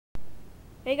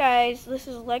Hey guys, this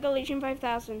is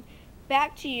LL5's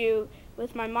back to you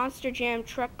with my Monster Jam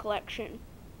truck collection.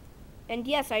 And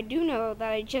yes, I do know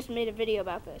that I just made a video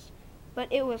about this, but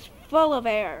it was full of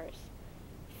errors.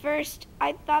 First,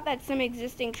 I thought that some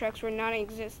existing trucks were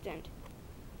non-existent.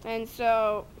 And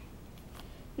so,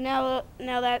 now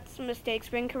that some mistakes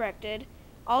been corrected.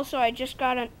 Also, I just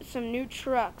got some new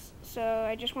trucks, so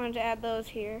I just wanted to add those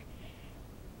here.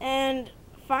 And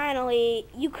finally,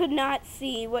 you could not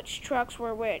see which trucks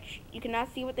were which. You could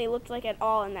not see what they looked like at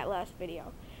all in that last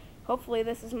video. Hopefully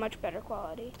this is much better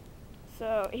quality.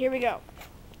 So here we go.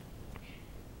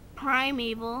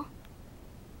 Primeval,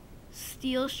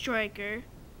 Steel Striker,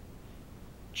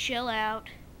 Chill Out,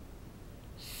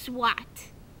 SWAT,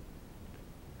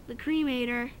 the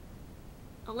Cremator,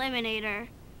 Eliminator,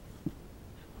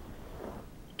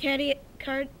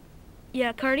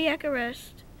 Cardiac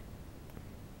Arrest,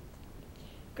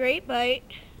 Great Bite,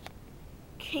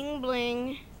 King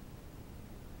Bling,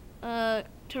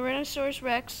 Tyrannosaurus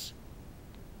Rex,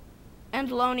 and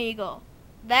Lone Eagle.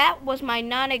 That was my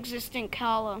non-existent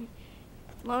column.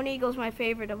 Lone Eagle's my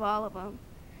favorite of all of them.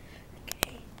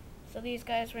 Okay, so these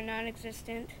guys were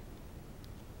non-existent.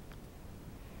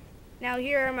 Now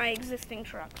here are my existing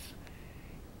trucks.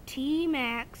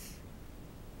 T-Max,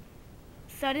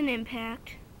 Sudden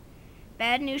Impact,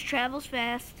 Bad News Travels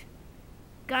Fast,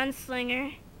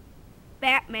 Gunslinger,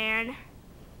 Batman,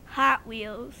 Hot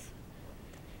Wheels,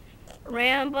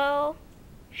 Rambo,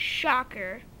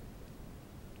 Shocker,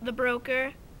 The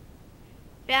Broker,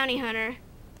 Bounty Hunter,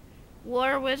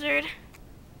 War Wizard,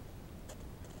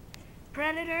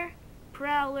 Predator,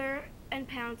 Prowler, and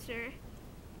Pouncer,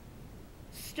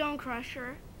 Stone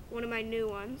Crusher, one of my new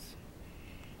ones,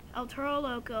 El Toro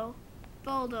Loco,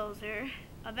 Bulldozer,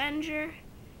 Avenger,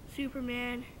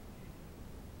 Superman,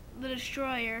 the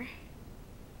Destroyer,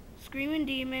 Screaming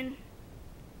Demon,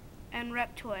 and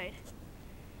Reptoid.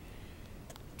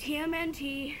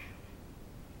 TMNT,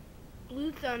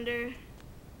 Blue Thunder,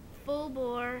 Full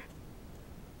Bore,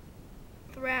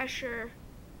 Thrasher,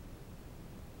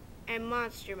 and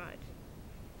Monster Mud.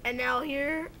 And now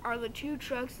here are the two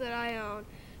trucks that I own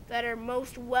that are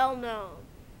most well known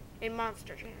in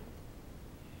Monster Jam.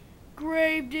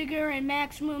 Gravedigger and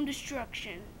Maximum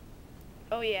Destruction.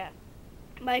 Oh yeah,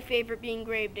 my favorite being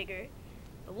Gravedigger.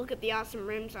 But look at the awesome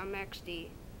rims on Max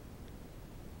D.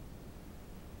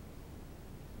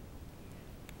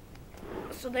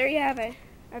 So there you have it.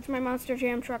 That's my Monster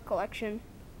Jam truck collection.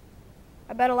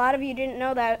 I bet a lot of you didn't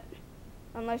know that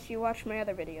unless you watched my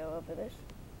other video over this.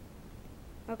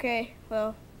 Okay,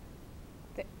 well,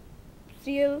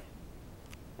 see you.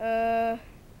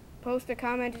 Post a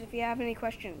comment if you have any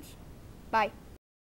questions. Bye.